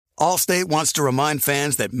Allstate wants to remind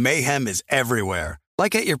fans that mayhem is everywhere,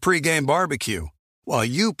 like at your pregame barbecue. While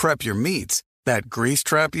you prep your meats, that grease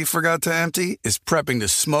trap you forgot to empty is prepping to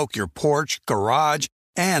smoke your porch, garage,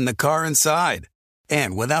 and the car inside.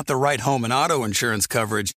 And without the right home and auto insurance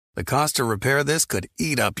coverage, the cost to repair this could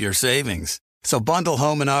eat up your savings. So bundle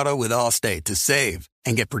home and auto with Allstate to save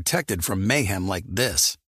and get protected from mayhem like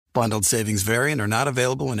this. Bundled savings vary and are not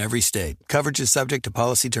available in every state. Coverage is subject to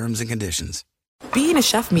policy terms and conditions. Being a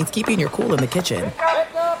chef means keeping your cool in the kitchen.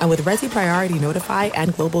 And with Resi Priority Notify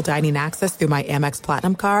and Global Dining Access through my Amex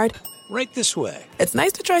Platinum card, right this way. It's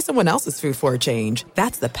nice to try someone else's food for a change.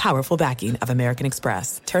 That's the powerful backing of American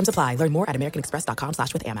Express. Terms apply. Learn more at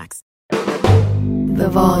americanexpress.com/withAmex. The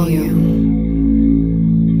Volume.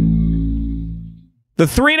 The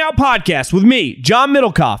 3 and Out podcast with me, John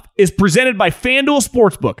Middlecoff, is presented by FanDuel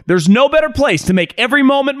Sportsbook. There's no better place to make every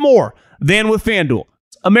moment more than with FanDuel.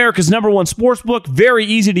 America's #1 sportsbook, very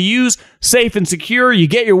easy to use, safe and secure. You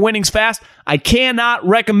get your winnings fast. I cannot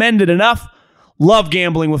recommend it enough. Love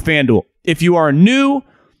gambling with FanDuel. If you are new,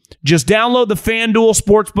 just download the FanDuel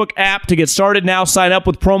Sportsbook app to get started now. Sign up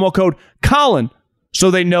with promo code Colin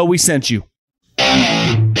so they know we sent you.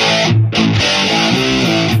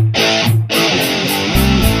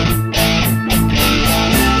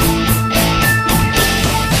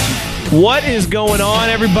 What is going on,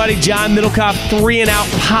 everybody? John Middlecoff, 3 and Out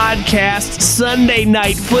podcast, Sunday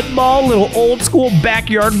night football, little old school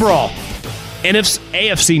backyard brawl.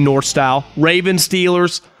 AFC North style, Ravens,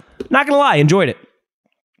 Steelers. Not going to lie, enjoyed it.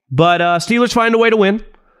 But Steelers find a way to win.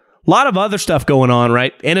 A lot of other stuff going on,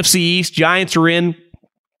 right? NFC East, Giants are in.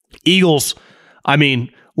 Eagles,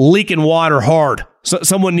 leaking water hard. So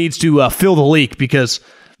someone needs to fill the leak because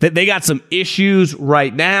they got some issues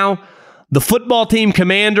right now. The football team,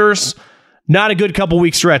 Commanders, not a good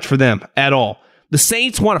couple-week stretch for them at all. The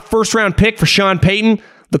Saints want a first-round pick for Sean Payton.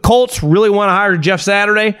 The Colts really want to hire Jeff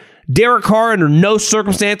Saturday. Derek Carr, under no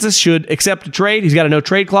circumstances, should accept a trade. He's got a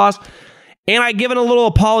no-trade clause. And I've given a little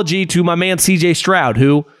apology to my man C.J. Stroud,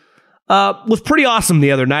 who was pretty awesome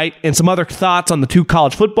the other night, and some other thoughts on the 2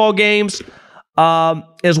 college football games,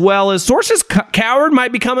 as well as sources. Coward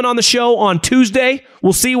might be coming on the show on Tuesday.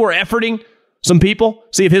 We'll see. We're efforting some people,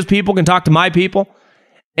 see if his people can talk to my people.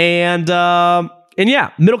 And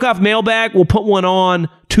yeah, Middlecoff mailbag. We'll put one on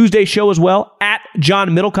Tuesday's show as well, at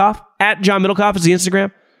John Middlecoff. At John Middlecoff is the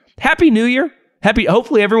Instagram. Happy New Year.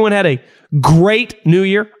 Hopefully everyone had a great New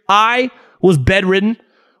Year. I was bedridden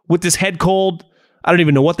with this head cold. I don't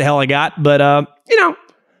even know what the hell I got, but,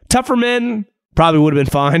 tough for men. Probably would have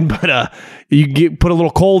been fine, but put a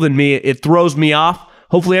little cold in me. It throws me off.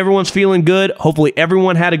 Hopefully everyone's feeling good. Hopefully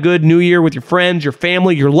everyone had a good New Year with your friends, your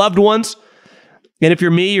family, your loved ones. And if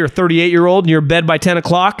you're me, you're a 38-year-old and you're in bed by 10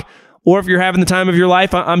 o'clock, or if you're having the time of your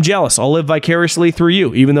life, I'm jealous. I'll live vicariously through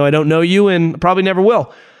you, even though I don't know you and probably never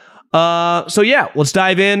will. So yeah, let's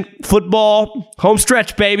dive in. Football, home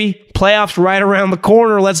stretch, baby. Playoffs right around the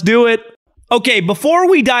corner. Let's do it. Okay, before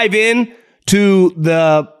we dive in to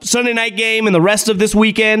the Sunday night game and the rest of this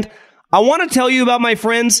weekend, I want to tell you about my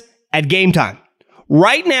friends at Game Time.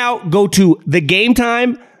 Right now, go to the Game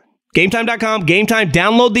Time, GameTime.com, Game Time,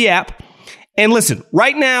 download the app. And listen,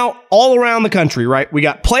 right now, all around the country, right? We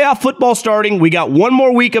got playoff football starting. We got one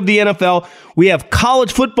more week of the NFL. We have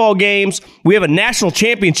college football games. We have a national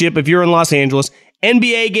championship if you're in Los Angeles.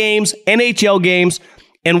 NBA games, NHL games.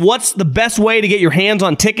 And what's the best way to get your hands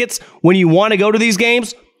on tickets when you want to go to these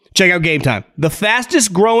games? Check out Game Time, the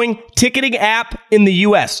fastest growing ticketing app in the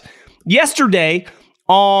U.S. Yesterday,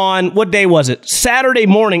 on, what day was it? Saturday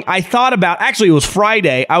morning, I thought about, actually it was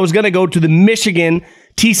Friday, I was going to go to the Michigan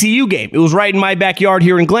TCU game. It was right in my backyard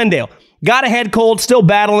here in Glendale. Got a head cold, still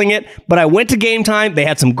battling it, but I went to Game Time. They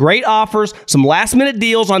had some great offers, some last-minute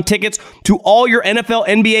deals on tickets to all your NFL,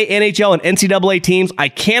 NBA, NHL, and NCAA teams. I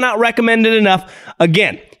cannot recommend it enough.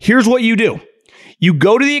 Again, here's what you do. You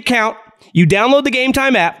go to the account, you download the Game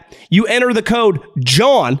Time app, you enter the code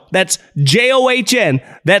JOHN, that's JOHN,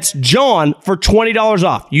 that's John, for $20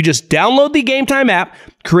 off. You just download the Game Time app,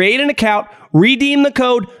 create an account, redeem the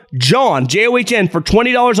code JOHN, JOHN, for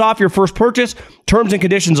 $20 off your first purchase. Terms and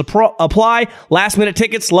conditions apply. Last minute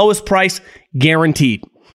tickets, lowest price guaranteed.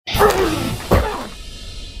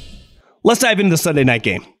 Let's dive into the Sunday night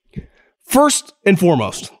game. First and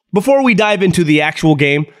foremost, before we dive into the actual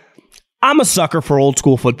game, I'm a sucker for old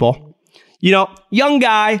school football. You know, young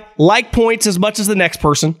guy, like points as much as the next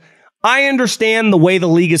person. I understand the way the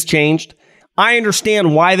league has changed. I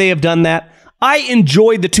understand why they have done that. I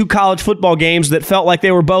enjoyed the 2 college football games that felt like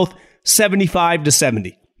they were both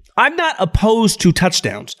 75-70. I'm not opposed to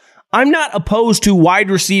touchdowns. I'm not opposed to wide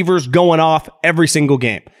receivers going off every single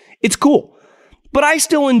game. It's cool. but I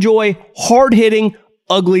still enjoy hard-hitting,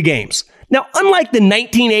 ugly games. Now, unlike the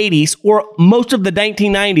 1980s or most of the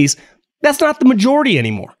 1990s, that's not the majority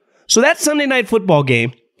anymore. So that Sunday night football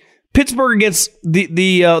game, Pittsburgh against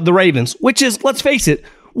the Ravens, which is, let's face it,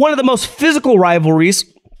 one of the most physical rivalries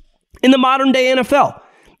in the modern day NFL.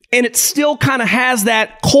 And it still kind of has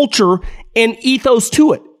that culture and ethos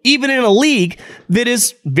to it, even in a league that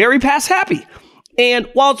is very pass happy. And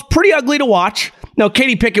while it's pretty ugly to watch, now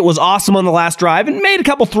Katie Pickett was awesome on the last drive and made a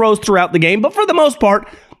couple throws throughout the game, but for the most part,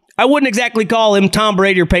 I wouldn't exactly call him Tom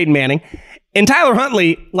Brady or Peyton Manning. And Tyler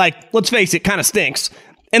Huntley, let's face it, kind of stinks.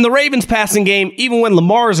 And the Ravens passing game, even when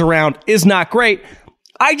Lamar is around, is not great.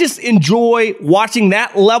 I just enjoy watching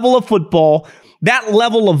that level of football, that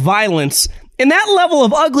level of violence, and that level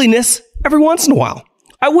of ugliness every once in a while.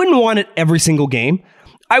 I wouldn't want it every single game.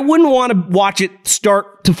 I wouldn't want to watch it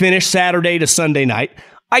start to finish Saturday to Sunday night.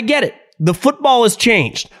 I get it. The football has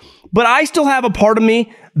changed. But I still have a part of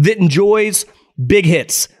me that enjoys big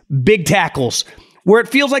hits, big tackles, where it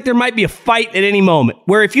feels like there might be a fight at any moment.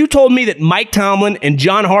 Where if you told me that Mike Tomlin and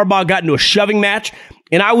John Harbaugh got into a shoving match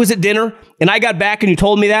and I was at dinner and I got back and you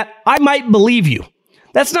told me that, I might believe you.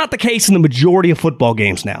 That's not the case in the majority of football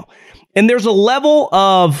games now. And there's a level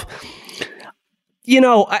of,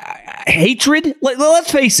 hatred.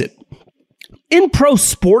 Let's face it. In pro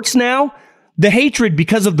sports now, the hatred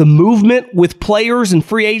because of the movement with players and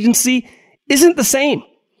free agency isn't the same.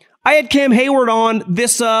 I had Cam Hayward on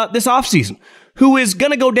this offseason, who is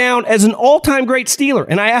going to go down as an all-time great Steeler.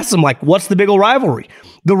 And I asked him, what's the bigger rivalry?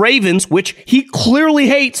 The Ravens, which he clearly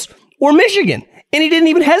hates, or Michigan? And he didn't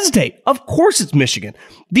even hesitate. Of course it's Michigan.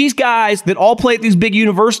 These guys that all play at these big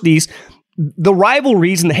universities, the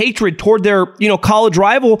rivalries and the hatred toward their, college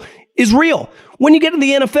rival is real. When you get in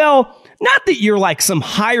the NFL, not that you're like some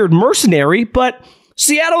hired mercenary, but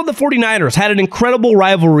Seattle and the 49ers had an incredible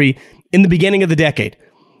rivalry in the beginning of the decade.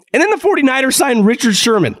 And then the 49ers signed Richard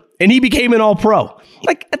Sherman, and he became an all-pro.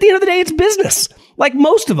 At the end of the day, it's business. Like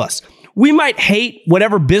most of us, we might hate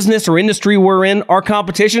whatever business or industry we're in, our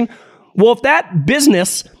competition. Well, if that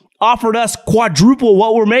business offered us quadruple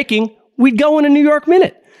what we're making, we'd go in a New York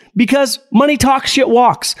minute because money talks, shit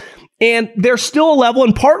walks. And there's still a level,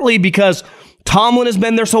 and partly because Tomlin has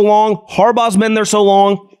been there so long, Harbaugh's been there so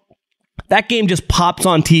long, that game just pops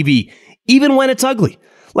on TV, even when it's ugly.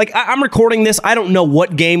 I'm recording this. I don't know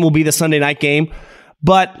what game will be the Sunday night game,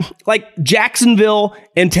 but Jacksonville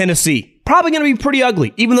and Tennessee, probably going to be pretty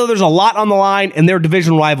ugly, even though there's a lot on the line and they're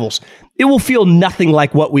division rivals. It will feel nothing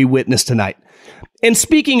like what we witnessed tonight. And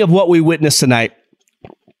speaking of what we witnessed tonight,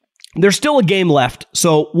 there's still a game left,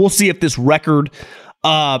 so we'll see if this record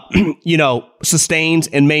sustains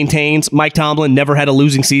and maintains. Mike Tomlin never had a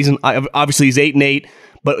losing season. Obviously, he's 8-8,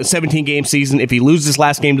 but a 17-game season. If he loses this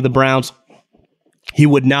last game to the Browns, he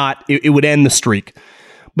would not. It would end the streak.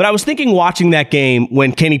 But I was thinking watching that game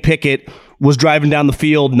when Kenny Pickett was driving down the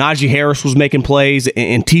field, Najee Harris was making plays,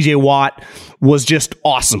 and TJ Watt was just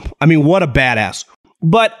awesome. I mean, what a badass.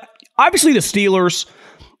 But obviously the Steelers,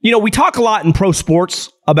 we talk a lot in pro sports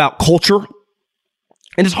about culture,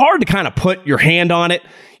 and it's hard to kind of put your hand on it.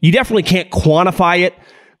 You definitely can't quantify it.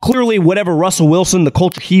 Clearly, whatever Russell Wilson, the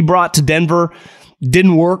culture he brought to Denver,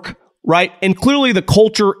 didn't work, right? And clearly the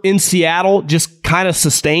culture in Seattle just kind of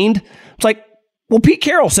sustained. It's Pete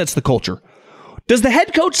Carroll sets the culture. Does the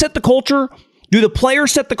head coach set the culture? Do the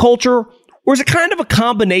players set the culture? Or is it kind of a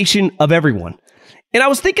combination of everyone? And I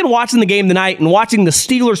was thinking watching the game tonight and watching the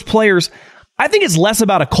Steelers players, I think it's less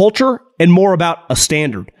about a culture and more about a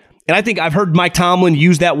standard. And I think I've heard Mike Tomlin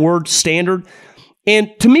use that word, standard.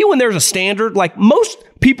 And to me, when there's a standard, most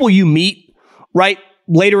people you meet, right,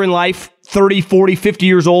 later in life, 30, 40, 50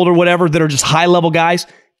 years old or whatever, that are just high-level guys,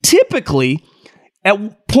 typically, at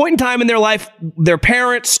a point in time in their life, their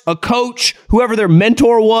parents, a coach, whoever their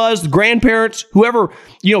mentor was, grandparents, whoever,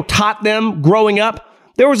 taught them growing up,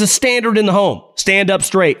 there was a standard in the home. Stand up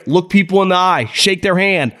straight, look people in the eye, shake their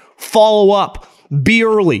hand, follow up, be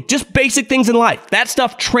early, just basic things in life. That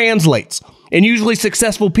stuff translates. And usually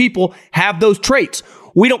successful people have those traits.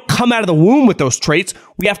 We don't come out of the womb with those traits.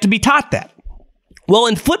 We have to be taught that. Well,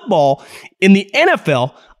 in football, in the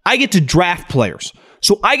NFL, I get to draft players.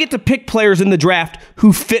 So I get to pick players in the draft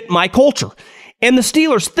who fit my culture. And the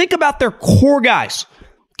Steelers, think about their core guys.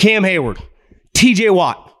 Cam Hayward, TJ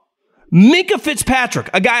Watt, Minkah Fitzpatrick,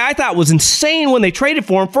 a guy I thought was insane when they traded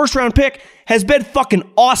for him, first-round pick, has been fucking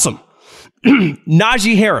awesome.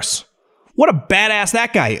 Najee Harris, what a badass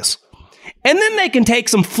that guy is. And then they can take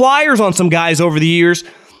some flyers on some guys over the years.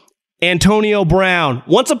 Antonio Brown.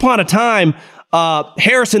 Once upon a time,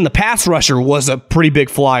 Harrison, the pass rusher, was a pretty big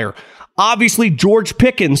flyer. Obviously, George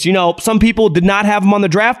Pickens, some people did not have him on the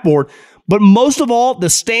draft board, But most of all, the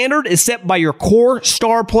standard is set by your core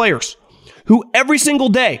star players who every single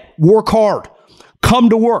day work hard, come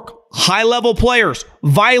to work, high-level players,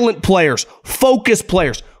 violent players, focused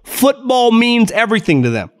players. Football means everything to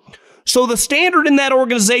them. So the standard in that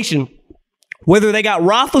organization, whether they got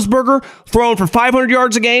Roethlisberger throwing for 500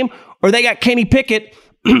 yards a game or they got Kenny Pickett,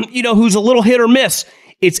 who's a little hit or miss,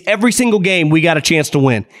 it's every single game we got a chance to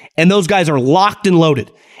win. And those guys are locked and loaded.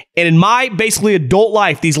 And in my basically adult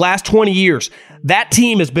life, these last 20 years, that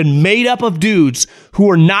team has been made up of dudes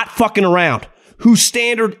who are not fucking around, whose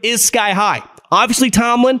standard is sky high. Obviously,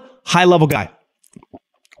 Tomlin, high-level guy.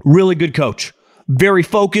 Really good coach. Very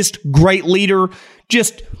focused, great leader,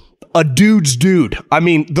 just a dude's dude. I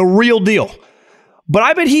mean, the real deal. But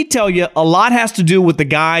I bet he'd tell you a lot has to do with the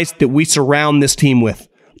guys that we surround this team with,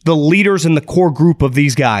 the leaders in the core group of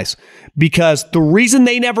these guys. Because the reason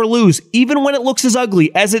they never lose, even when it looks as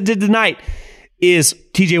ugly as it did tonight, is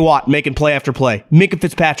TJ Watt making play after play, Minkah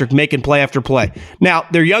Fitzpatrick making play after play. Now,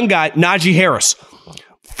 their young guy, Najee Harris,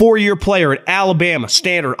 4-year player at Alabama,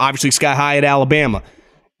 standard, obviously sky high at Alabama.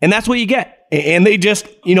 And that's what you get. And they just,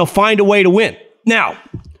 find a way to win. Now,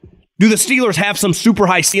 do the Steelers have some super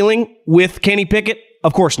high ceiling with Kenny Pickett?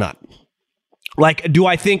 Of course not. Do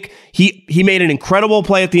I think he made an incredible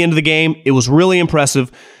play at the end of the game? It was really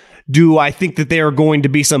impressive. Do I think that they are going to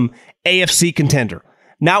be some AFC contender?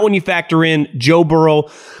 Not when you factor in Joe Burrow,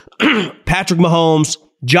 Patrick Mahomes,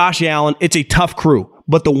 Josh Allen. It's a tough crew.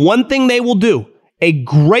 But the one thing they will do a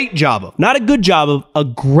great job of, not a good job of, a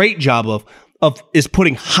great job of is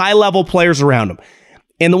putting high-level players around them.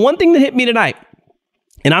 And the one thing that hit me tonight,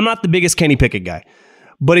 and I'm not the biggest Kenny Pickett guy,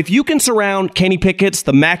 but if you can surround Kenny Pickett's,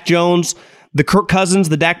 the Mac Jones, the Kirk Cousins,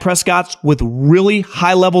 the Dak Prescotts with really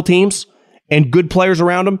high-level teams and good players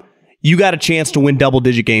around them, you got a chance to win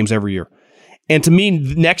double-digit games every year. And to me,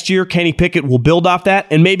 next year, Kenny Pickett will build off that,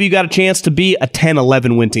 and maybe you got a chance to be a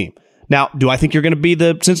 10-11 win team. Now, do I think you're going to be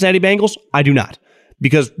the Cincinnati Bengals? I do not,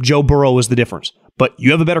 because Joe Burrow is the difference. But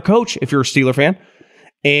you have a better coach if you're a Steeler fan,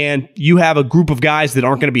 and you have a group of guys that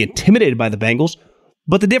aren't going to be intimidated by the Bengals.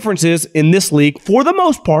 But the difference is, in this league, for the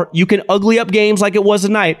most part, you can ugly up games like it was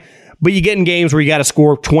tonight, but you get in games where you got to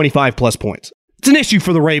score 25-plus points. It's an issue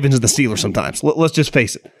for the Ravens and the Steelers sometimes. Let's just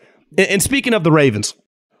face it. And speaking of the Ravens,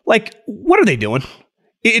 what are they doing?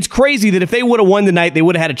 It's crazy that if they would have won tonight, they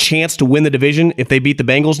would have had a chance to win the division if they beat the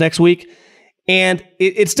Bengals next week. And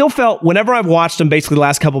it still felt, whenever I've watched them basically the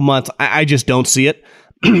last couple months, I just don't see it.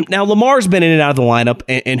 Now, Lamar's been in and out of the lineup,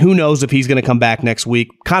 and who knows if he's going to come back next week.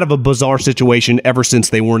 Kind of a bizarre situation ever since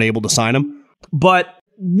they weren't able to sign him. But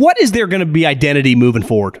what is there going to be identity moving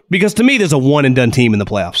forward? Because to me, there's a one-and-done team in the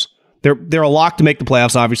playoffs. They're a lock to make the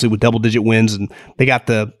playoffs, obviously, with double-digit wins, and they got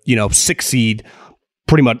the 6th seed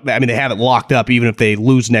pretty much. I mean, they have it locked up even if they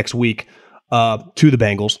lose next week to the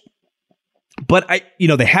Bengals. But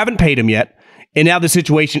they haven't paid him yet. And now the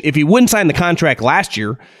situation, if he wouldn't sign the contract last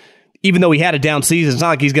year, even though he had a down season, it's not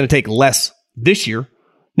like he's going to take less this year.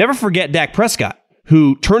 Never forget Dak Prescott,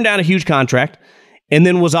 who turned down a huge contract and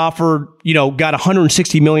then was offered, got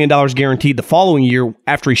 $160 million guaranteed the following year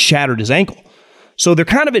after he shattered his ankle. So they're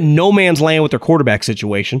kind of in no man's land with their quarterback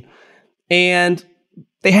situation. And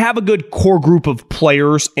they have a good core group of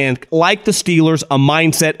players and, like the Steelers, a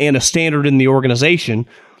mindset and a standard in the organization.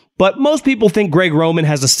 But most people think Greg Roman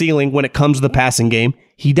has a ceiling when it comes to the passing game.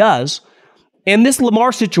 He does. And this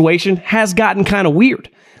Lamar situation has gotten kind of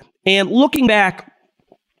weird. And looking back,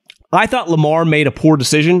 I thought Lamar made a poor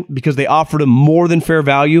decision because they offered him more than fair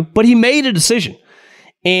value, but he made a decision.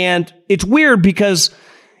 And it's weird because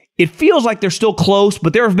it feels like they're still close,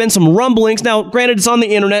 but there have been some rumblings. Now, granted, it's on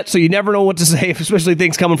the internet, so you never know what to say, especially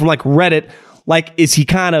things coming from Reddit. Is he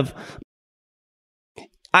kind of,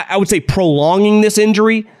 I would say, prolonging this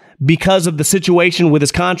injury because of the situation with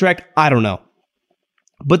his contract? I don't know.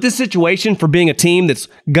 But this situation, for being a team that's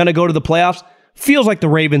going to go to the playoffs, feels like the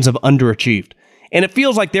Ravens have underachieved. And it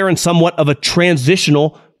feels like they're in somewhat of a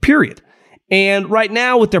transitional period. And right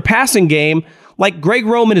now, with their passing game, Greg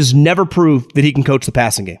Roman has never proved that he can coach the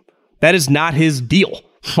passing game. That is not his deal.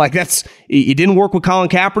 He didn't work with Colin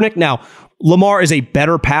Kaepernick. Now, Lamar is a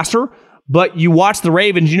better passer, but you watch the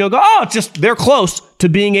Ravens, it's just they're close to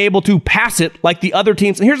being able to pass it like the other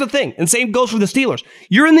teams. And here's the thing, and same goes for the Steelers.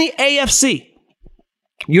 You're in the AFC.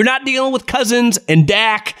 You're not dealing with Cousins and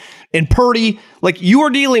Dak and Purdy. You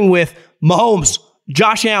are dealing with Mahomes,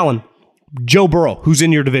 Josh Allen, Joe Burrow, who's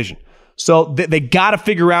in your division. So they got to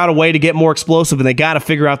figure out a way to get more explosive, and they got to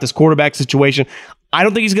figure out this quarterback situation. I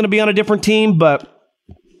don't think he's going to be on a different team, but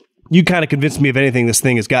you kind of convinced me, if anything, this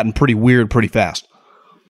thing has gotten pretty weird pretty fast.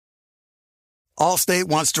 Allstate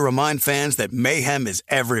wants to remind fans that mayhem is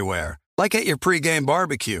everywhere, like at your pregame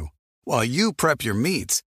barbecue. While you prep your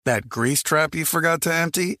meats, that grease trap you forgot to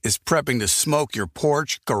empty is prepping to smoke your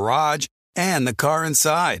porch, garage, and the car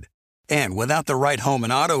inside. And without the right home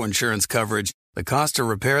and auto insurance coverage, the cost to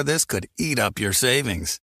repair this could eat up your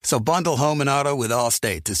savings. So bundle home and auto with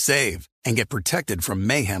Allstate to save and get protected from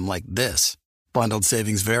mayhem like this. Bundled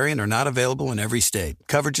savings vary and are not available in every state.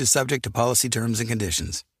 Coverage is subject to policy terms and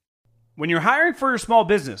conditions. When you're hiring for your small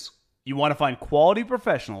business, you want to find quality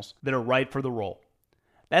professionals that are right for the role.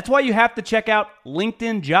 That's why you have to check out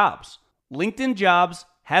LinkedIn Jobs. LinkedIn Jobs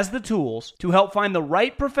has the tools to help find the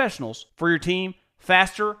right professionals for your team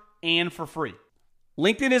faster and for free.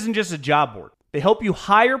 LinkedIn isn't just a job board. They help you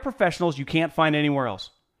hire professionals you can't find anywhere else.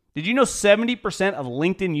 Did you know 70% of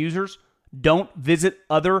LinkedIn users don't visit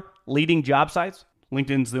other leading job sites?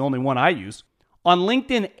 LinkedIn's the only one I use. On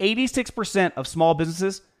LinkedIn, 86% of small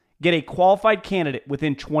businesses get a qualified candidate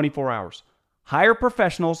within 24 hours. Hire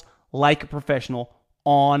professionals like a professional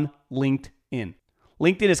on LinkedIn.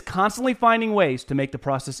 LinkedIn is constantly finding ways to make the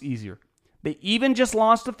process easier. They even just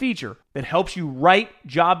launched a feature that helps you write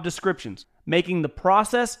job descriptions, making the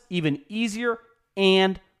process even easier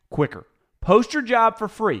and quicker. Post your job for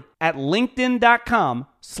free at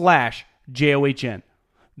linkedin.com/JOHN.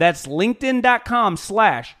 That's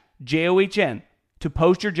linkedin.com/JOHN to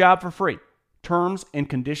post your job for free. Terms and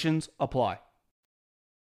conditions apply.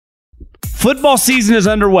 Football season is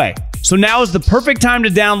underway, so now is the perfect time to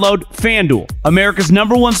download FanDuel, America's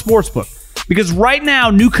 #1 sportsbook. Because right now,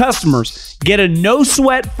 new customers get a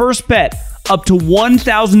no-sweat first bet up to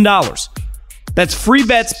 $1,000. That's free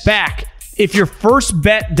bets back if your first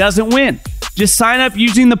bet doesn't win. Just sign up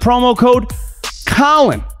using the promo code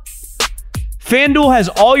Colin. FanDuel has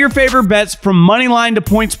all your favorite bets from money line to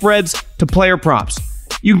point spreads to player props.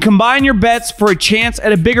 You can combine your bets for a chance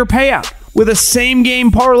at a bigger payout with a same-game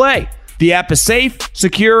parlay. The app is safe,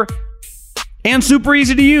 secure, and super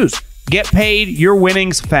easy to use. Get paid your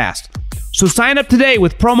winnings fast. So sign up today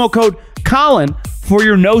with promo code Colin for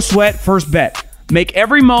your no-sweat first bet. Make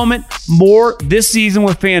every moment more this season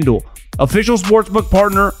with FanDuel, official sportsbook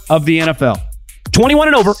partner of the NFL. 21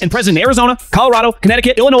 and over and present in Arizona, Colorado,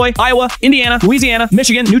 Connecticut, Illinois, Iowa, Indiana, Louisiana,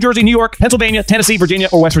 Michigan, New Jersey, New York, Pennsylvania, Tennessee, Virginia,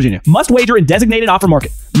 or West Virginia. Must wager in designated offer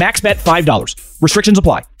market. Max bet $5. Restrictions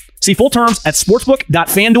apply. See full terms at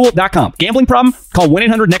sportsbook.fanduel.com. Gambling problem? Call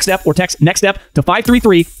 1-800-NEXT-STEP or text NEXT-STEP to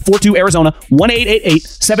 533-42 Arizona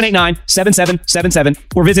 1-888-789-7777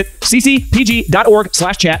 or visit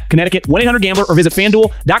ccpg.org/chat Connecticut 1-800-GAMBLER or visit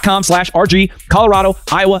fanduel.com/RG Colorado,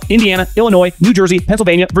 Iowa, Indiana, Illinois, New Jersey,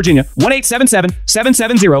 Pennsylvania, Virginia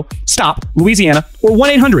 1-877-770-STOP Louisiana or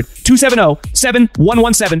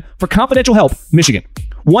 1-800-270-7117 for confidential help Michigan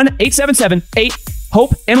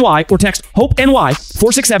 1-877-8-HOPE-NY or text HOPE-NY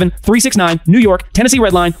 467-369 New York, Tennessee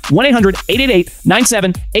Redline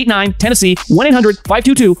 1-800-888-9789 Tennessee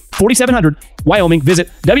 1-800-522-4700 Wyoming.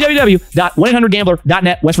 Visit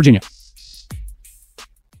www.1800gambler.net West Virginia.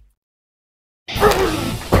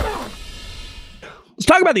 Let's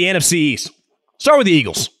talk about the NFC East. Start with the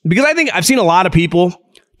Eagles, because I think I've seen a lot of people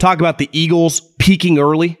talk about the Eagles peaking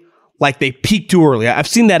early, like they peaked too early. I've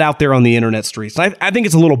seen that out there on the internet streets. I think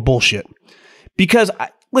it's a little bullshit. Because,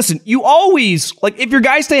 listen, you always, like, if your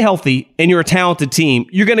guys stay healthy and you're a talented team,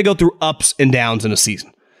 you're going to go through ups and downs in a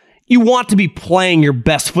season. You want to be playing your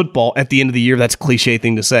best football at the end of the year. That's a cliche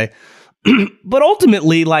thing to say. But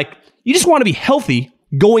ultimately, like, you just want to be healthy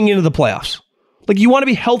going into the playoffs. Like, you want to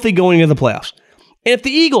be healthy going into the playoffs. And if the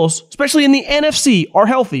Eagles, especially in the NFC, are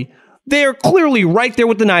healthy, they're clearly right there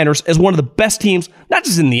with the Niners as one of the best teams, not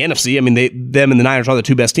just in the NFC. I mean, them and the Niners are the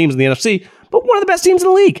two best teams in the NFC, but one of the best teams in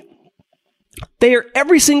the league.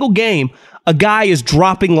 Every single game, a guy is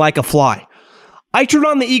dropping like a fly. I turned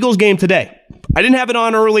on the Eagles game today. I didn't have it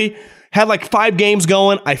on early, had like 5 games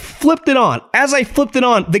going. I flipped it on. As I flipped it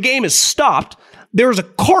on, the game is stopped. There's a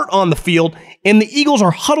cart on the field, and the Eagles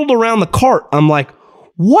are huddled around the cart. I'm like,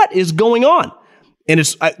 what is going on? And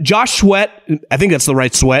it's Josh Sweat, I think that's the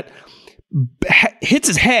right Sweat, hits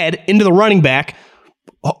his head into the running back.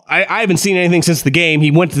 I haven't seen anything since the game.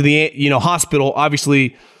 He went to the hospital,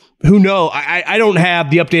 obviously. Who knows? I don't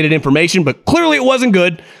have the updated information, but clearly it wasn't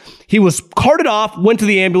good. He was carted off, went to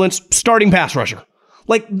the ambulance, starting pass rusher.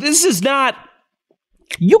 Like, this is not...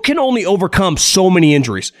 You can only overcome so many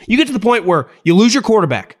injuries. You get to the point where you lose your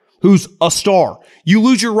quarterback, who's a star. You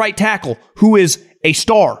lose your right tackle, who is a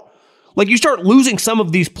star. Like, you start losing some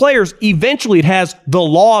of these players, eventually it has the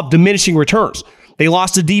law of diminishing returns. They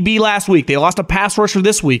lost a DB last week. They lost a pass rusher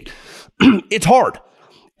this week. It's hard.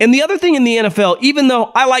 And the other thing in the NFL, even though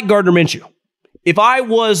I like Gardner Minshew, if I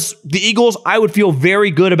was the Eagles, I would feel very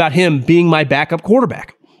good about him being my backup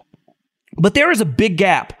quarterback. But there is a big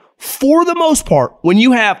gap for the most part, when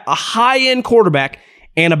you have a high-end quarterback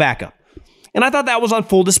and a backup. And I thought that was on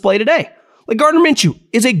full display today. Like, Gardner Minshew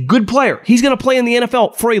is a good player. He's going to play in the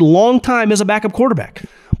NFL for a long time as a backup quarterback.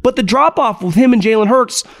 But the drop-off with him and Jalen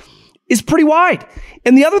Hurts is pretty wide.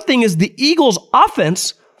 And the other thing is the Eagles'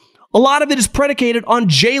 offense, a lot of it is predicated on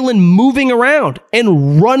Jalen moving around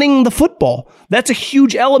and running the football. That's a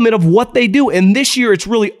huge element of what they do. And this year, it's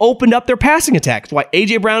really opened up their passing attack. That's why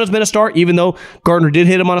A.J. Brown has been a star, even though Gardner did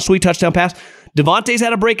hit him on a sweet touchdown pass. Devontae's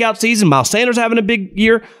had a breakout season. Miles Sanders having a big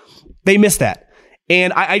year. They missed that.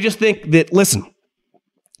 And I just think that, listen,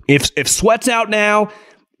 if Sweat's out now,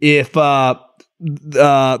 if the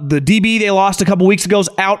DB they lost a couple weeks ago is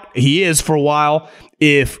out, he is for a while.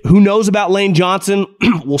 If who knows about Lane Johnson,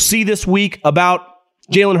 we'll see this week about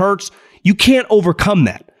Jalen Hurts. You can't overcome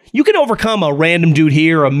that. You can overcome a random dude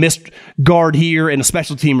here, a missed guard here, and a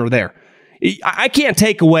special teamer there. I can't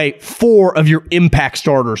take away 4 of your impact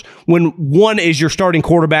starters when one is your starting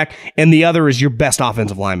quarterback and the other is your best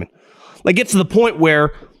offensive lineman. Like, it's to the point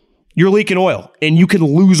where you're leaking oil and you can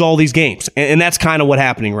lose all these games. And that's kind of what's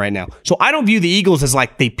happening right now. So I don't view the Eagles as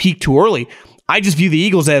like they peaked too early. I just view the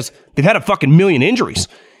Eagles as they've had a fucking million injuries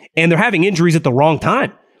and they're having injuries at the wrong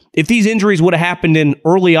time. If these injuries would have happened in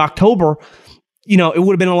early October, it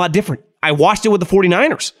would have been a lot different. I watched it with the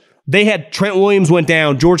 49ers. They had Trent Williams went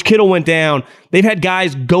down. George Kittle went down. They've had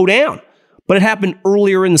guys go down, but it happened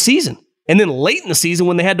earlier in the season. And then late in the season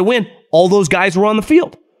when they had to win, all those guys were on the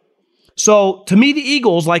field. So to me, the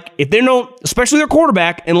Eagles, like, if they don't, especially their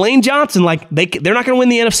quarterback and Lane Johnson, like, they're not going to win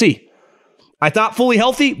the NFC. I thought fully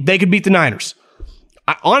healthy, they could beat the Niners.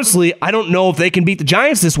 Honestly, I don't know if they can beat the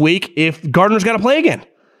Giants this week if Gardner's got to play again.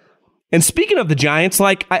 And speaking of the Giants,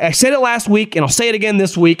 like I said it last week, and I'll say it again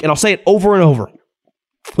this week, and I'll say it over and over.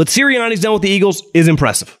 What Sirianni's done with the Eagles is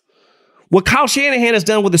impressive. What Kyle Shanahan has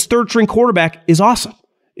done with his third-string quarterback is awesome.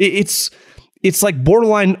 It's like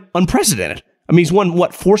borderline unprecedented. I mean, he's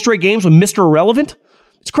won, 4 straight games with Mr. Irrelevant?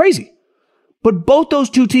 It's crazy. But both those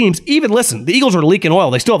two teams, even listen, the Eagles are leaking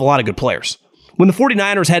oil. They still have a lot of good players. When the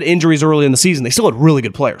 49ers had injuries early in the season, they still had really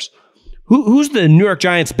good players. Who's the New York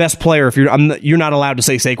Giants' best player if you're not allowed to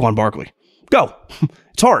say Saquon Barkley? Go.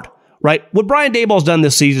 It's hard, right? What Brian Daboll's done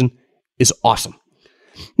this season is awesome.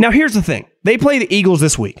 Now, here's the thing. They play the Eagles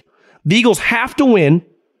this week. The Eagles have to win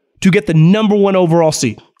to get the number 1 overall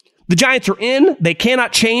seed. The Giants are in. They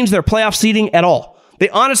cannot change their playoff seeding at all. They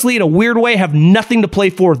honestly, in a weird way, have nothing to play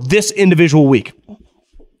for this individual week.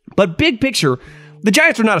 But big picture, the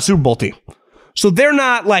Giants are not a Super Bowl team. So they're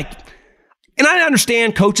not like, and I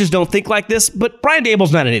understand coaches don't think like this, but Brian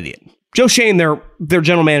Daboll's not an idiot. Joe Shane, their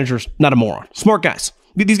general manager's not a moron. Smart guys.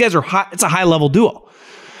 These guys are high, it's a high-level duo.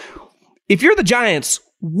 If you're the Giants,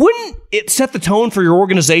 wouldn't it set the tone for your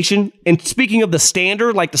organization? And speaking of the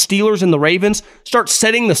standard, like the Steelers and the Ravens, start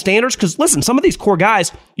setting the standards? Because listen, some of these core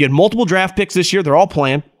guys, you had multiple draft picks this year. They're all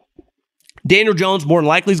playing. Daniel Jones more than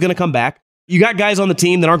likely is going to come back. You got guys on the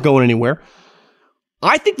team that aren't going anywhere.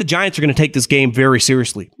 I think the Giants are going to take this game very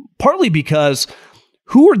seriously, partly because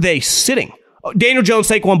who are they sitting? Daniel Jones,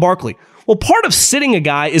 Saquon Barkley. Well, part of sitting a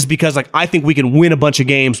guy is because I think we can win a bunch of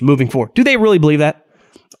games moving forward. Do they really believe that?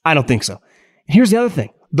 I don't think so. And here's the other thing.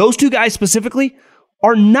 Those two guys specifically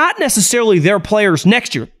are not necessarily their players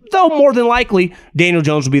next year, though more than likely Daniel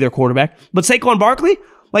Jones will be their quarterback. But Saquon Barkley,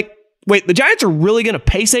 wait, the Giants are really going to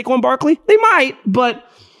pay Saquon Barkley? They might, but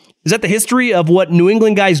is that the history of what New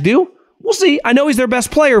England guys do? We'll see. I know he's their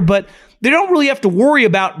best player, but they don't really have to worry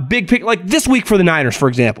about big pick. Like this week for the Niners, for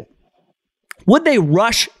example. Would they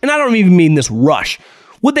rush? And I don't even mean this rush.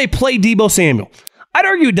 Would they play Deebo Samuel? I'd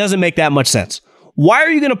argue it doesn't make that much sense. Why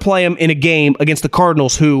are you going to play him in a game against the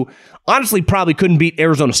Cardinals, who honestly probably couldn't beat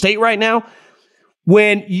Arizona State right now,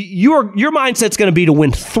 when your mindset's going to be to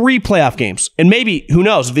win 3 playoff games? And maybe, who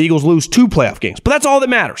knows, if the Eagles lose 2 playoff games. But that's all that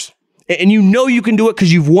matters. And you know you can do it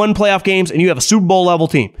because you've won playoff games and you have a Super Bowl level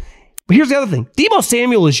team. But here's the other thing. Deebo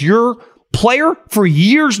Samuel is your player for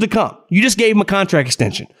years to come. You just gave him a contract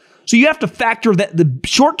extension. So you have to factor that the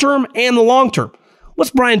short term and the long term.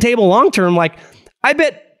 What's Brian Daboll long term? I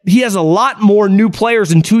bet he has a lot more new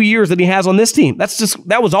players in 2 years than he has on this team.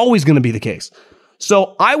 That was always going to be the case.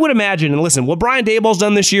 So I would imagine, and listen, what Brian Daboll's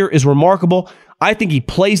done this year is remarkable. I think he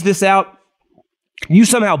plays this out. You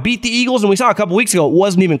somehow beat the Eagles, and we saw a couple weeks ago it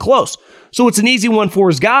wasn't even close. So it's an easy one for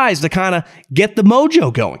his guys to kind of get the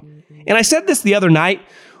mojo going. And I said this the other night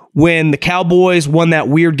when the Cowboys won that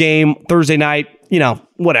weird game Thursday night.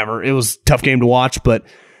 Whatever. It was a tough game to watch, but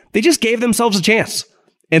they just gave themselves a chance.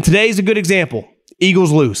 And today's a good example.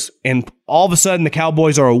 Eagles lose, and all of a sudden the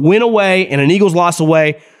Cowboys are a win away and an Eagles loss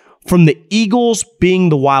away from the Eagles being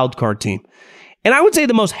the wild card team. And I would say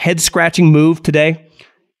the most head-scratching move today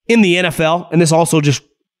in the NFL, and this also just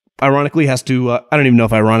ironically has to, I don't even know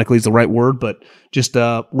if ironically is the right word, but just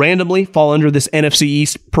randomly fall under this NFC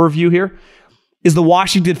East purview here, is the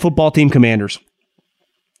Washington football team Commanders.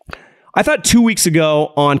 I thought 2 weeks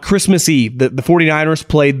ago on Christmas Eve, the 49ers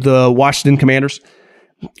played the Washington Commanders.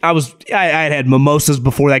 I had mimosas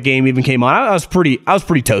before that game even came on. I was pretty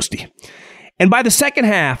toasty. And by the second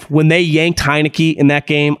half, when they yanked Heineke in that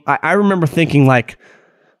game, I remember thinking like,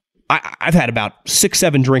 I've had about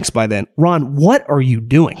 6-7 drinks by then. Ron, what are you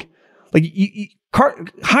doing? Like,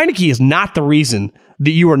 Heineke is not the reason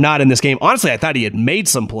that you are not in this game. Honestly, I thought he had made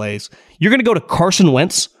some plays. You're going to go to Carson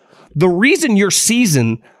Wentz. The reason your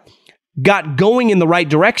season got going in the right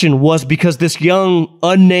direction was because this young,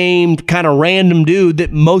 unnamed, kind of random dude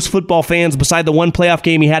that most football fans, beside the one playoff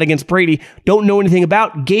game he had against Brady, don't know anything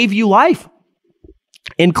about, gave you life.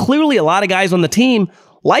 And clearly a lot of guys on the team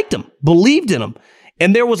liked him, believed in him.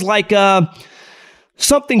 And there was like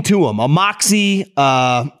something to him, a moxie,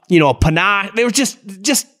 a panache. There was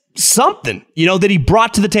just something, that he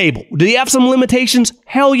brought to the table. Did he have some limitations?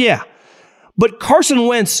 Hell yeah. But Carson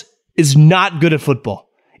Wentz is not good at football.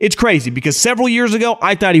 It's crazy because several years ago,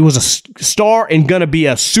 I thought he was a star and going to be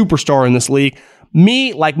a superstar in this league.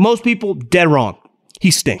 Me, like most people, dead wrong. He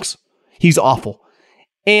stinks. He's awful.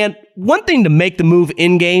 And one thing to make the move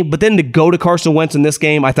in-game, but then to go to Carson Wentz in this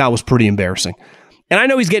game, I thought was pretty embarrassing. And I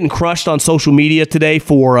know he's getting crushed on social media today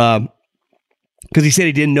because he said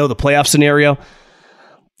he didn't know the playoff scenario.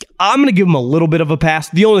 I'm going to give him a little bit of a pass.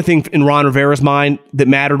 The only thing in Ron Rivera's mind that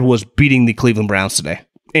mattered was beating the Cleveland Browns today,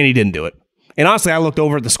 and he didn't do it. And honestly, I looked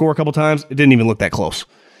over at the score a couple times. It didn't even look that close.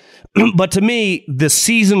 But to me, the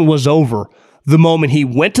season was over the moment he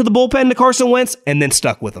went to the bullpen to Carson Wentz and then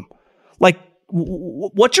stuck with him. Like,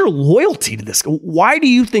 what's your loyalty to this? Why do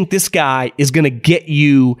you think this guy is going to get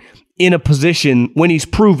you in a position when he's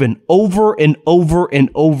proven over and over and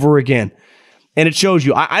over again? And it shows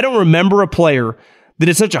you. I don't remember a player that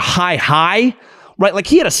is such a high, right? Like,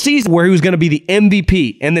 he had a season where he was going to be the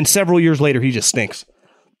MVP, and then several years later, he just stinks.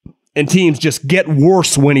 And teams just get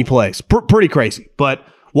worse when he plays. Pretty crazy. But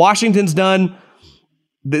Washington's done.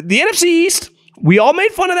 The NFC East, we all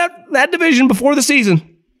made fun of that division before the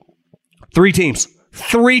season. 3 teams.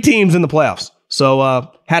 3 teams in the playoffs.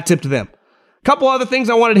 So hat tip to them. A couple other things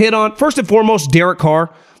I wanted to hit on. First and foremost, Derek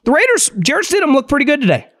Carr. The Raiders, Jarrett Stidham looked pretty good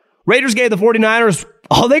today. Raiders gave the 49ers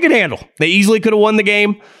all they could handle. They easily could have won the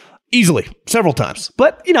game. Easily. Several times.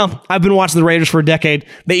 But, I've been watching the Raiders for a decade.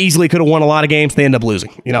 They easily could have won a lot of games. They end up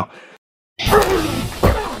losing,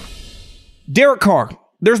 Derek Carr.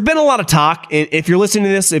 There's been a lot of talk. If you're listening to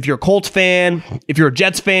this, if you're a Colts fan, if you're a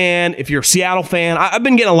Jets fan, if you're a Seattle fan, I've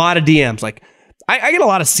been getting a lot of DMs. Like, I get a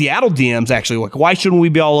lot of Seattle DMs, actually. Like, why shouldn't we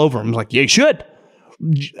be all over them? I'm like, yeah, you should.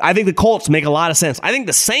 I think the Colts make a lot of sense. I think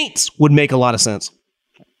the Saints would make a lot of sense.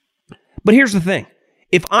 But here's the thing.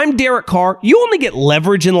 If I'm Derek Carr, you only get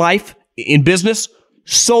leverage in life, in business,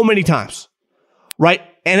 so many times, right?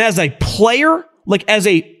 And as a player, like as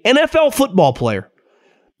a NFL football player,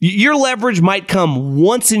 your leverage might come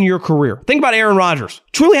once in your career. Think about Aaron Rodgers.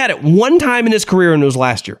 Truly had it one time in his career, and it was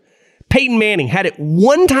last year. Peyton Manning had it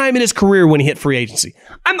one time in his career when he hit free agency.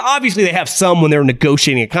 Obviously, they have some when they're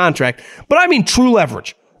negotiating a contract, but I mean true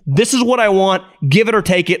leverage. This is what I want. Give it or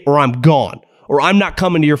take it, or I'm gone, or I'm not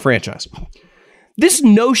coming to your franchise. This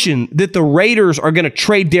notion that the Raiders are going to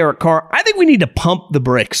trade Derek Carr, I think we need to pump the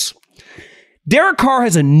brakes. Derek Carr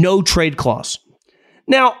has a no-trade clause.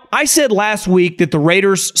 Now, I said last week that the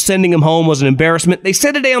Raiders sending him home was an embarrassment. They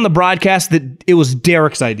said today on the broadcast that it was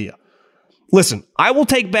Derek's idea. Listen, I will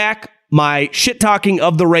take back my shit-talking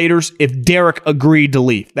of the Raiders if Derek agreed to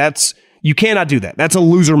leave. You cannot do that. That's a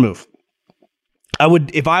loser move.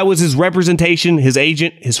 If I was his representation, his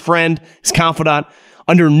agent, his friend, his confidant,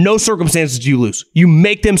 under no circumstances do you lose. You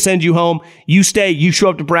make them send you home. You stay. You show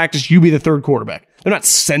up to practice. You be the third quarterback. They're not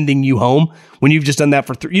sending you home when you've just done that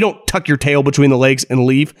for 3. You don't tuck your tail between the legs and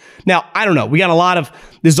leave. Now, I don't know. We got a lot of,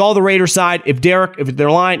 this is all the Raiders side. If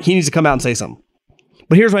they're lying, he needs to come out and say something.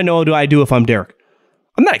 But here's what I know what do I do if I'm Derek.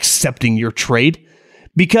 I'm not accepting your trade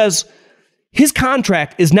because his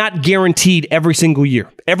contract is not guaranteed every single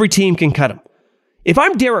year. Every team can cut him. If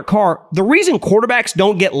I'm Derek Carr, the reason quarterbacks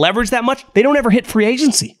don't get leverage that much, they don't ever hit free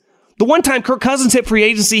agency. The one time Kirk Cousins hit free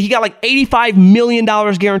agency, he got like $85 million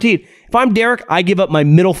guaranteed. If I'm Derek, I give up my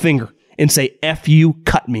middle finger and say, F you,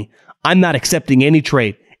 cut me. I'm not accepting any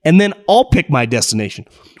trade. And then I'll pick my destination.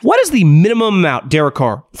 What is the minimum amount, Derek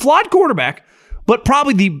Carr? Flawed quarterback, but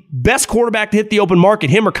probably the best quarterback to hit the open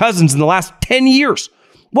market, him or Cousins, in the last 10 years.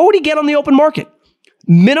 What would he get on the open market?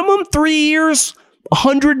 Minimum 3 years,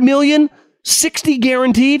 $100 million, 60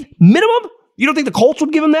 guaranteed, minimum? You don't think the Colts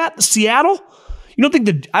would give him that? Seattle?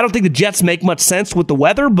 I don't think the Jets make much sense with the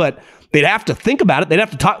weather, but they'd have to think about it. They'd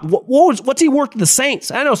have to talk. What's he worth to the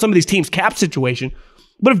Saints? I know some of these teams' cap situation,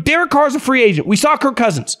 but if Derek Carr's a free agent, we saw Kirk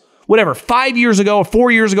Cousins, 5 years ago or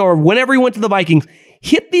 4 years ago or whenever he went to the Vikings,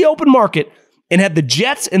 hit the open market and had the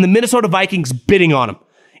Jets and the Minnesota Vikings bidding on him.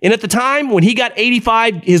 And at the time, when he got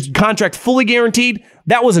 85, his contract fully guaranteed,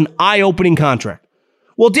 that was an eye-opening contract.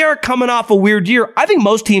 Well, Derek coming off a weird year, I think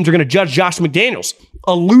most teams are going to judge Josh McDaniels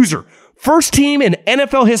a loser. First team in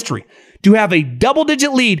NFL history to have a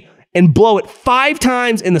double-digit lead and blow it 5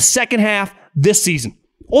 times in the second half this season.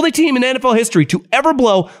 Only team in NFL history to ever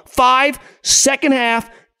blow 5 second-half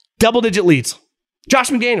double-digit leads. Josh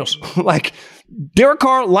McDaniels. Derek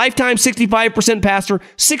Carr, lifetime 65% passer,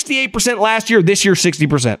 68% last year, this year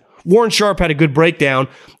 60%. Warren Sharp had a good breakdown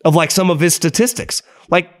of some of his statistics.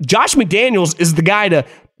 Josh McDaniels is the guy to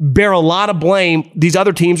bear a lot of blame. These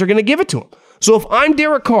other teams are going to give it to him. So if I'm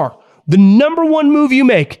Derek Carr, the number one move you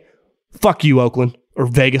make, fuck you, Oakland or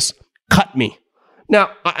Vegas, cut me.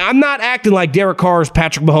 Now, I'm not acting like Derek Carr is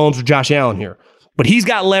Patrick Mahomes or Josh Allen here, but he's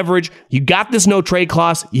got leverage. You got this no trade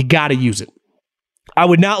clause. You got to use it. I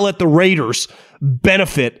would not let the Raiders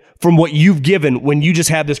benefit from what you've given when you just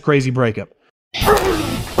had this crazy breakup.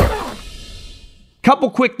 Couple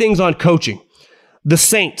quick things on coaching. The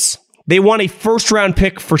Saints, they want a first-round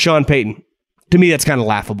pick for Sean Payton. To me, that's kind of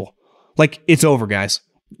laughable. It's over, guys.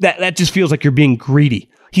 That just feels like you're being greedy.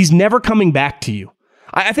 He's never coming back to you.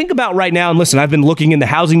 I think about right now, and listen, I've been looking in the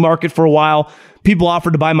housing market for a while. People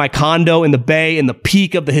offered to buy my condo in the Bay in the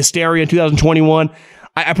peak of the hysteria in 2021.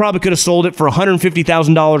 I probably could have sold it for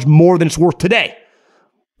 $150,000 more than it's worth today.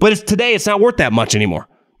 But today, it's not worth that much anymore.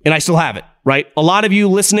 And I still have it, right? A lot of you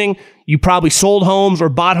listening, you probably sold homes or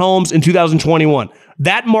bought homes in 2021.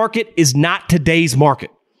 That market is not today's market.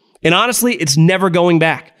 And honestly, it's never going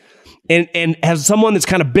back. And as someone that's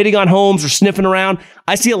kind of bidding on homes or sniffing around,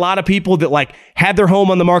 I see a lot of people that had their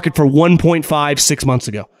home on the market for 1.5 6 months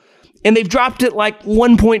ago. And they've dropped it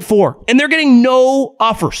 1.4. And they're getting no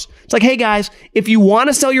offers. It's hey guys, if you want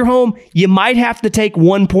to sell your home, you might have to take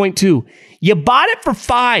 1.2. You bought it for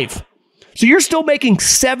 5. So you're still making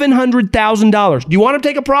 $700,000. Do you want to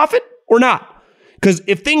take a profit or not? Because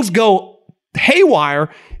if things go haywire,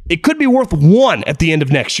 it could be worth 1 at the end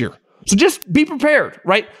of next year. So just be prepared,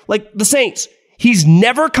 right? The Saints, he's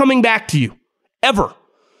never coming back to you, ever.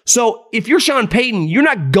 So if you're Sean Payton, you're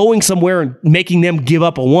not going somewhere and making them give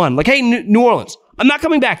up a 1. Hey, New Orleans, I'm not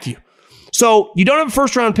coming back to you. So you don't have a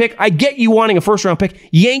first-round pick. I get you wanting a first-round pick.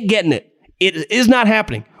 You ain't getting it. It is not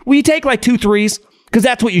happening. Will you take 2 threes? Because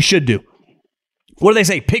that's what you should do. What do they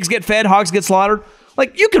say? Pigs get fed, hogs get slaughtered.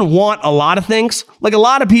 You can want a lot of things. A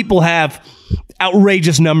lot of people have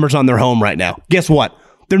outrageous numbers on their home right now. Guess what?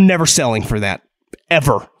 They're never selling for that.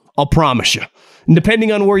 Ever. I'll promise you. And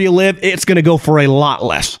depending on where you live, it's going to go for a lot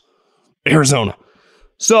less. Arizona.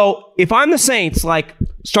 So if I'm the Saints,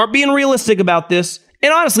 start being realistic about this.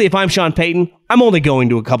 And honestly, if I'm Sean Payton, I'm only going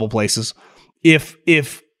to a couple places. If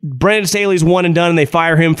Brandon Staley's one and done and they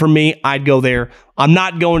fire him for me, I'd go there. I'm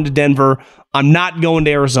not going to Denver. I'm not going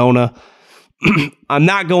to Arizona. I'm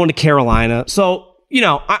not going to Carolina. So,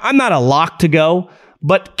 I'm not a lock to go.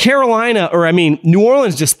 But Carolina, New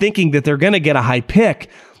Orleans just thinking that they're going to get a high pick.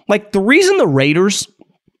 The reason the Raiders,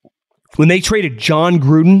 when they traded John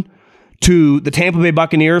Gruden to the Tampa Bay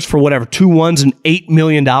Buccaneers for 2 1s and $8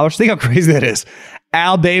 million, think how crazy that is.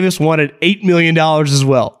 Al Davis wanted $8 million as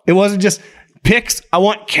well. It wasn't just picks, I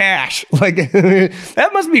want cash. That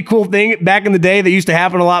must be a cool thing. Back in the day, that used to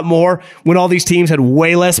happen a lot more when all these teams had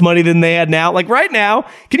way less money than they had now. Right now,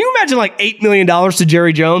 can you imagine $8 million to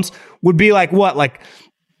Jerry Jones would be what?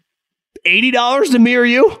 $80 to me or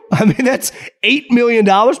you? That's $8 million.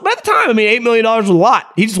 By the time, $8 million was a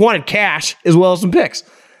lot. He just wanted cash as well as some picks.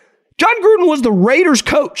 John Gruden was the Raiders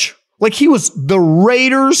coach. He was the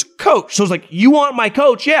Raiders coach. So it's you want my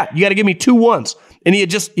coach? Yeah, you got to give me 2 1s. And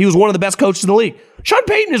he was one of the best coaches in the league. Sean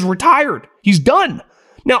Payton is retired. He's done.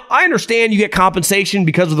 Now, I understand you get compensation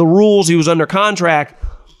because of the rules. He was under contract.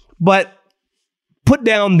 But put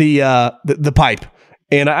down the pipe.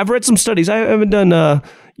 And I've read some studies. I haven't done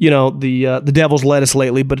the devil's lettuce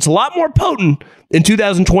lately, but it's a lot more potent in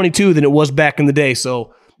 2022 than it was back in the day.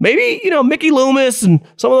 So maybe, Mickey Loomis and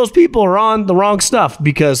some of those people are on the wrong stuff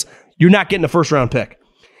because you're not getting a first-round pick.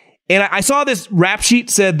 And I saw this rap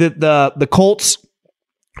sheet said that the Colts,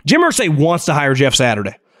 Jim Irsay wants to hire Jeff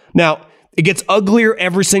Saturday. Now, it gets uglier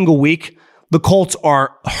every single week. The Colts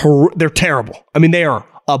they're terrible. They are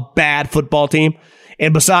a bad football team.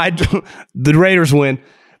 And besides the Raiders win,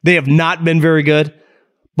 they have not been very good.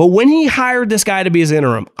 But when he hired this guy to be his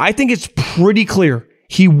interim, I think it's pretty clear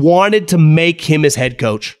he wanted to make him his head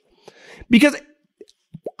coach. Because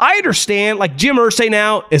I understand, like Jim Irsay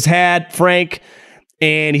now has had Frank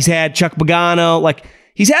and he's had Chuck Pagano. Like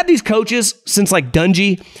he's had these coaches since like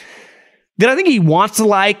Dungy that I think he wants to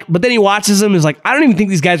like, but then he watches them and is like, I don't even think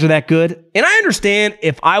these guys are that good. And I understand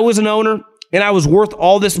if I was an owner and I was worth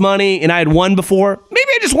all this money and I had won before, maybe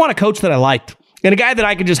I just want a coach that I liked and a guy that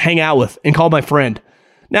I could just hang out with and call my friend.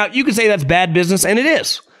 Now, you can say that's bad business, and it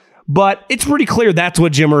is. But it's pretty clear that's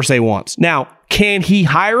what Jim Irsay wants. Now, can he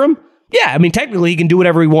hire him? Yeah, I mean, technically, he can do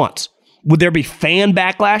whatever he wants. Would there be fan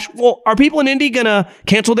backlash? Well, are people in Indy going to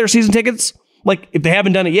cancel their season tickets? Like, if they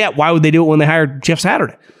haven't done it yet, why would they do it when they hired Jeff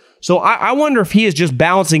Saturday? So I wonder if he is just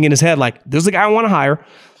balancing in his head, like, this is the guy I want to hire,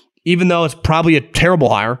 even though it's probably a terrible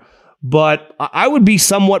hire. But I would be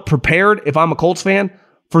somewhat prepared, if I'm a Colts fan,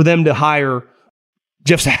 for them to hire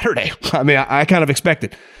Jeff Saturday. I mean, I kind of expect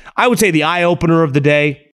it. I would say the eye-opener of the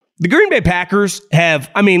day, the Green Bay Packers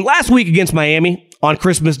last week against Miami on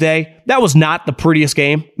Christmas Day, that was not the prettiest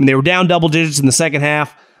game. I mean, they were down double digits in the second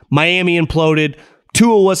half. Miami imploded.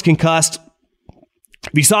 Tua was concussed.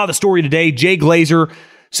 If you saw the story today, Jay Glazer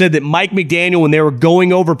said that Mike McDaniel, when they were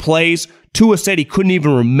going over plays, Tua said he couldn't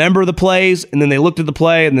even remember the plays, and then they looked at the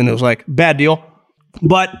play, and then it was like, bad deal.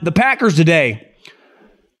 But the Packers today,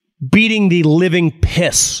 beating the living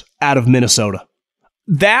piss out of Minnesota.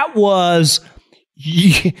 That was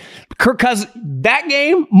Kirk Cousins. That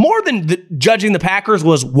game, more than judging the Packers,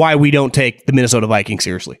 was why we don't take the Minnesota Vikings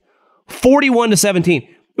seriously. 41-17.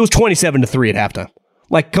 It was 27-3 at halftime.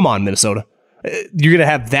 Like, come on, Minnesota. You're going to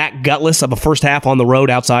have that gutless of a first half on the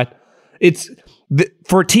road outside. It's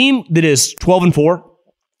for a team that is 12-4,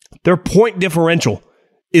 their point differential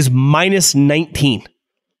is minus 19.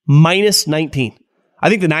 Minus 19. I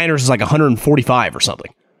think the Niners is like 145 or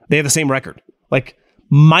something. They have the same record. Like,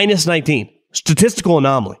 minus 19. Statistical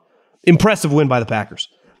anomaly. Impressive win by the Packers.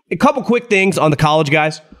 A couple quick things on the college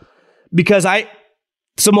guys. Because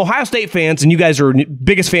some Ohio State fans, and you guys are the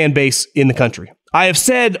biggest fan base in the country. I have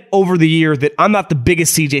said over the year that I'm not the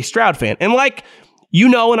biggest CJ Stroud fan. And like, you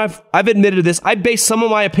know, and I've admitted this, I base some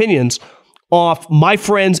of my opinions off my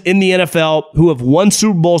friends in the NFL who have won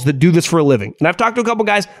Super Bowls that do this for a living. And I've talked to a couple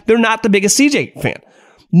guys, they're not the biggest CJ fan.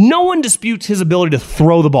 No one disputes his ability to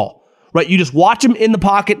throw the ball, right? You just watch him in the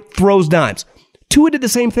pocket, throws dimes. Tua did the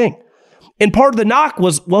same thing. And part of the knock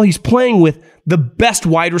was, well, he's playing with the best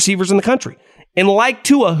wide receivers in the country. And like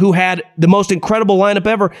Tua, who had the most incredible lineup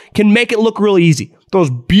ever, can make it look really easy. Throws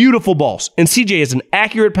beautiful balls. And CJ is an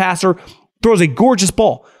accurate passer, throws a gorgeous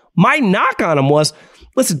ball. My knock on him was,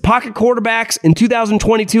 listen, pocket quarterbacks in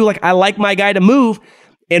 2022, like, I like my guy to move.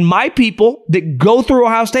 And my people that go through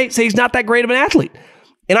Ohio State say he's not that great of an athlete.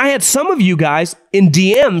 And I had some of you guys in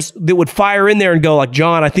DMs that would fire in there and go like,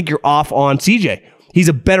 John, I think you're off on CJ. He's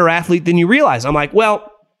a better athlete than you realize. I'm like, well,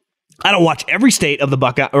 I don't watch every state of the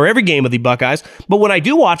Buckeye or every game of the Buckeyes, but when I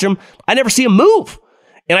do watch him, I never see him move.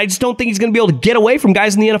 And I just don't think he's going to be able to get away from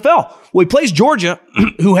guys in the NFL. Well, he plays Georgia,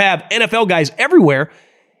 who have NFL guys everywhere.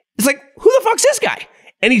 It's like, who the fuck's this guy?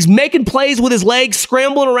 And he's making plays with his legs,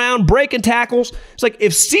 scrambling around, breaking tackles. It's like,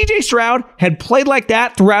 if CJ Stroud had played like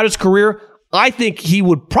that throughout his career, I think he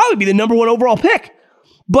would probably be the number one overall pick.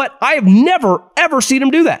 But I have never, ever seen him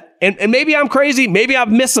do that. And maybe I'm crazy. Maybe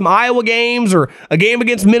I've missed some Iowa games or a game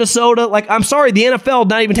against Minnesota. Like, I'm sorry, the NFL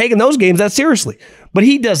not even taking those games that seriously. But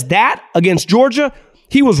he does that against Georgia.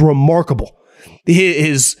 He was remarkable.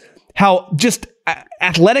 How just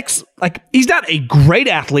athletics, like, he's not a great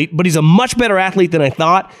athlete, but he's a much better athlete than I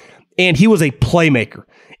thought. And he was a playmaker.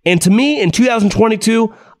 And to me, in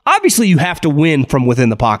 2022, obviously you have to win from within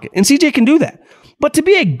the pocket. And CJ can do that. But to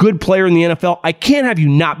be a good player in the NFL, I can't have you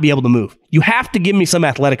not be able to move. You have to give me some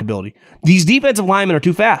athletic ability. These defensive linemen are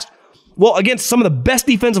too fast. Well, against some of the best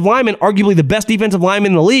defensive linemen, arguably the best defensive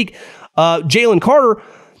lineman in the league, Jalen Carter,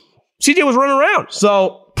 CJ was running around.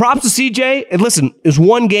 So props to CJ. And listen, is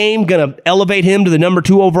one game going to elevate him to the number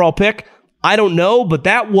 2 overall pick? I don't know, but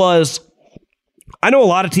that was... I know a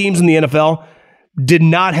lot of teams in the NFL did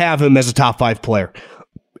not have him as a top 5 player.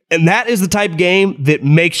 And that is the type of game that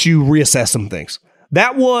makes you reassess some things.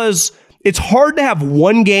 It's hard to have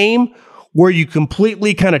one game where you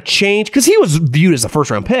completely kind of change, because he was viewed as a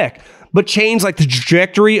first-round pick, but change like the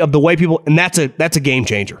trajectory of the way people, and that's a game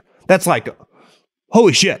changer. That's like,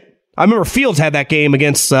 holy shit. I remember Fields had that game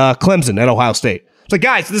against Clemson at Ohio State. It's like,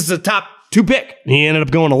 guys, this is a top 2 pick. And he ended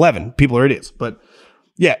up going 11. People are idiots. But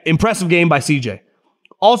yeah, impressive game by CJ.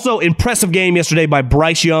 Also, impressive game yesterday by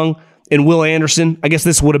Bryce Young and Will Anderson. I guess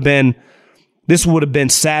this would have been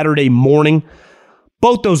Saturday morning.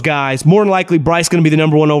 Both those guys, more than likely, Bryce going to be the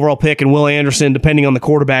number 1 overall pick, and Will Anderson, depending on the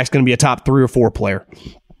quarterback, is going to be a top 3 or 4 player.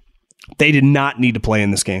 They did not need to play in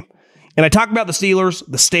this game. And I talked about the Steelers,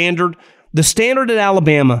 the standard. The standard at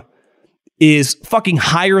Alabama is fucking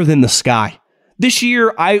higher than the sky. This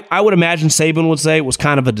year, I would imagine Saban would say, was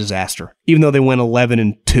kind of a disaster, even though they went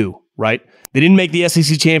 11-2, right? They didn't make the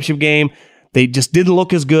SEC championship game. They just didn't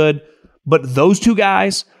look as good. But those two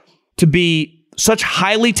guys, to be such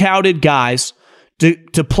highly touted guys,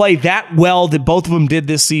 to play that well that both of them did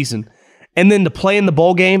this season, and then to play in the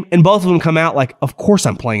bowl game, and both of them come out like, of course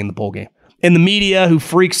I'm playing in the bowl game. And the media who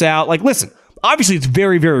freaks out, like, listen, obviously it's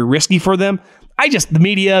very, very risky for them. The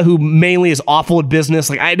media who mainly is awful at business,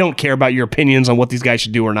 like, I don't care about your opinions on what these guys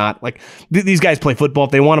should do or not. Like, these guys play football.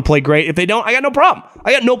 If they want to play, great. If they don't, I got no problem.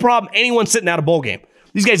 I got no problem anyone sitting out a bowl game.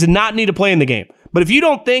 These guys did not need to play in the game. But if you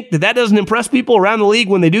don't think that doesn't impress people around the league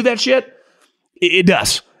when they do that shit, it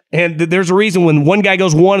does. And there's a reason when one guy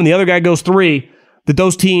goes 1 and the other guy goes 3, that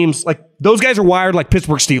those teams, like, those guys are wired like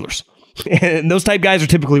Pittsburgh Steelers. And those type guys are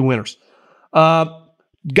typically winners. Guys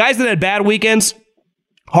that had bad weekends,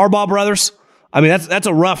 Harbaugh brothers, I mean, that's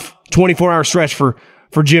a rough 24-hour stretch for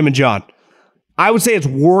Jim and John. I would say it's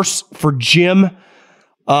worse for Jim.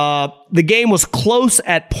 The game was close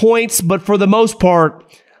at points, but for the most part,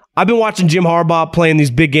 I've been watching Jim Harbaugh playing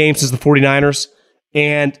these big games since the 49ers,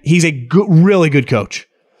 and he's a really good coach.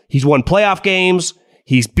 He's won playoff games.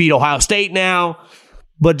 He's beat Ohio State now,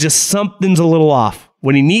 but just something's a little off.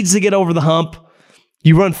 When he needs to get over the hump,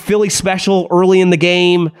 you run Philly special early in the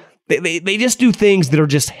game. They just do things that are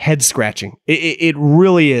just head-scratching. It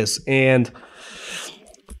really is. And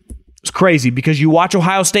it's crazy because you watch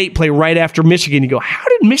Ohio State play right after Michigan. You go, how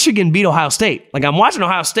did Michigan beat Ohio State? Like, I'm watching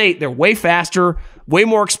Ohio State. They're way faster, way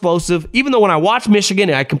more explosive. Even though when I watch Michigan,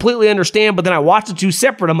 I completely understand, but then I watch the two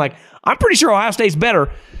separate. I'm like, I'm pretty sure Ohio State's better.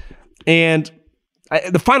 And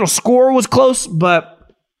the final score was close, but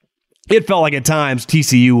it felt like at times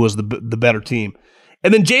TCU was the better team.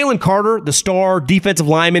 And then Jalen Carter, the star defensive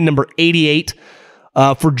lineman, number 88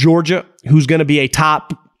 for Georgia, who's going to be a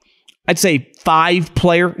top, I'd say, 5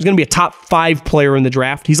 player. He's going to be a top 5 player in the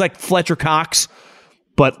draft. He's like Fletcher Cox,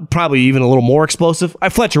 but probably even a little more explosive.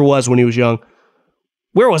 Fletcher was when he was young.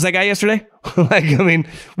 Where was that guy yesterday?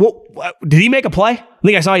 Did he make a play? I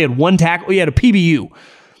think I saw he had 1 tackle. He had a PBU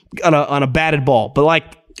on a batted ball. But,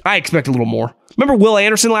 I expect a little more. Remember Will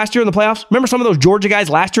Anderson last year in the playoffs? Remember some of those Georgia guys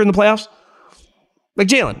last year in the playoffs? Like,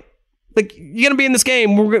 Jalen, you're going to be in this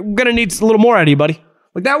game. We're going to need a little more out of you, buddy.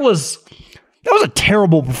 That was a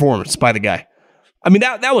terrible performance by the guy. I mean,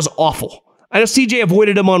 that was awful. I know CJ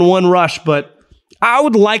avoided him on 1 rush, but I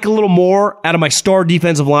would like a little more out of my star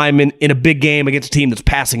defensive lineman in a big game against a team that's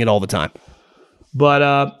passing it all the time.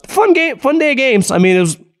 But fun day of games. I mean,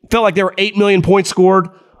 felt like there were 8 million points scored.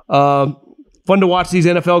 Fun to watch these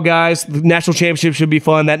NFL guys. The national championship should be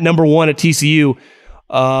fun. That number 1 at TCU,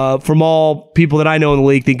 from all people that I know in the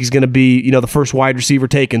league, think he's going to be, the first wide receiver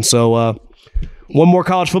taken. So one more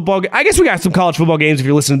college football. I guess we got some college football games if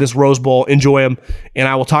you're listening to this Rose Bowl. Enjoy them, and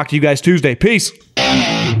I will talk to you guys Tuesday. Peace.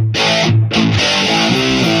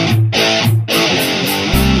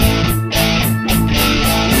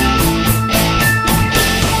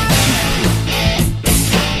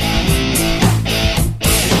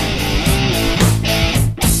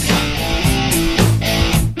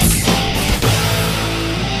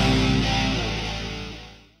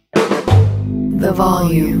 The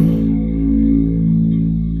volume.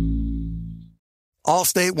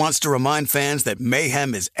 Allstate wants to remind fans that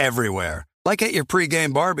mayhem is everywhere, like at your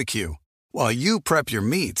pregame barbecue. While you prep your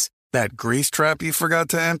meats, that grease trap you forgot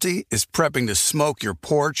to empty is prepping to smoke your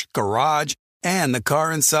porch, garage, and the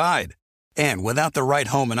car inside. And without the right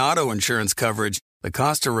home and auto insurance coverage, the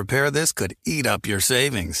cost to repair this could eat up your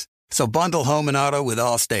savings. So bundle home and auto with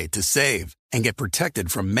Allstate to save and get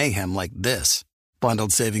protected from mayhem like this.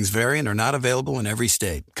 Bundled savings vary and are not available in every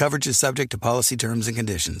state. Coverage is subject to policy terms and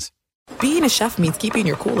conditions. Being a chef means keeping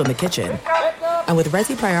your cool in the kitchen. And with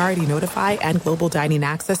Resi Priority Notify and Global Dining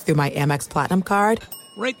Access through my Amex Platinum card,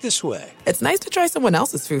 right this way. It's nice to try someone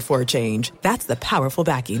else's food for a change. That's the powerful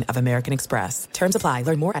backing of American Express. Terms apply.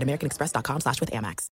 Learn more at americanexpress.com/withAmex.